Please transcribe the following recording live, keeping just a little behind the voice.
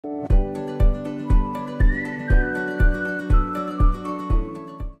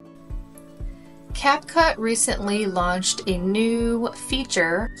CapCut recently launched a new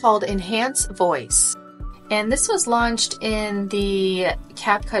feature called Enhance Voice. And this was launched in the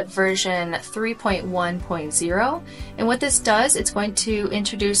CapCut version 3.1.0. And what this does, it's going to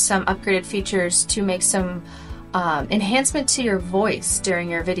introduce some upgraded features to make some enhancement to your voice during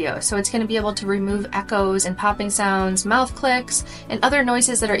your video. So it's going to be able to remove echoes and popping sounds, mouth clicks, and other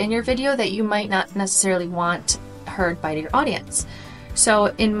noises that are in your video that you might not necessarily want heard by your audience. So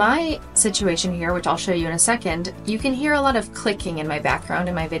in my situation here, which I'll show you in a second, you can hear a lot of clicking in my background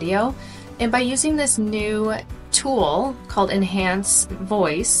in my video. And by using this new tool called Enhance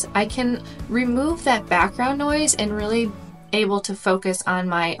Voice, I can remove that background noise and really able to focus on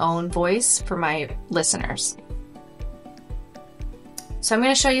my own voice for my listeners. So I'm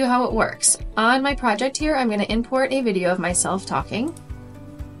going to show you how it works. On my project here, I'm going to import a video of myself talking.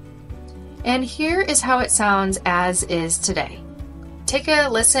 And here is how it sounds as is today. Take a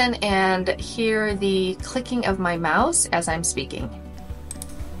listen and hear the clicking of my mouse as I'm speaking.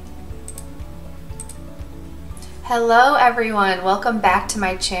 Hello everyone, welcome back to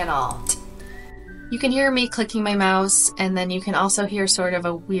my channel. You can hear me clicking my mouse, and then you can also hear sort of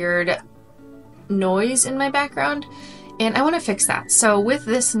a weird noise in my background, and I want to fix that. So with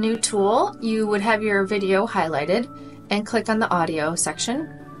this new tool, you would have your video highlighted and click on the audio section.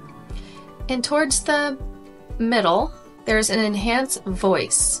 And towards the middle, there's an Enhance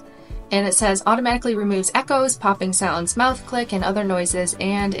Voice, and it says automatically removes echoes, popping sounds, mouth click, and other noises,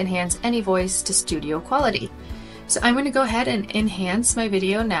 and enhance any voice to studio quality. So I'm going to go ahead and enhance my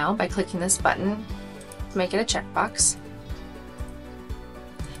video now by clicking this button, make it a checkbox.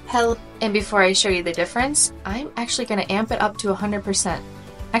 And before I show you the difference, I'm actually going to amp it up to 100%.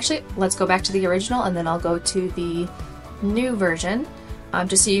 Actually, let's go back to the original and then I'll go to the new version,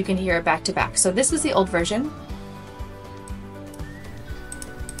 just so you can hear it back to back. So this is the old version.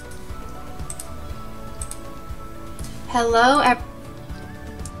 Hello,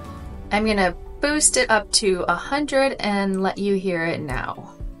 I'm going to boost it up to 100 and let you hear it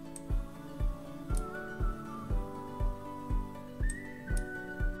now.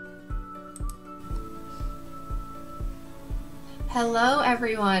 Hello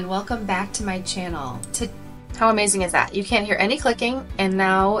everyone, welcome back to my channel. How amazing is that? You can't hear any clicking, and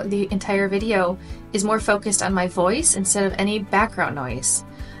now the entire video is more focused on my voice instead of any background noise.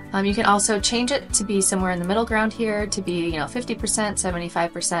 You can also change it to be somewhere in the middle ground here, to be 50%,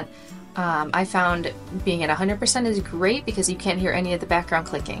 75%. I found being at 100% is great because you can't hear any of the background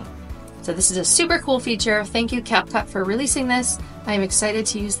clicking. So this is a super cool feature. Thank you CapCut for releasing this. I am excited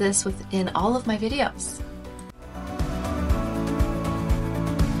to use this within all of my videos.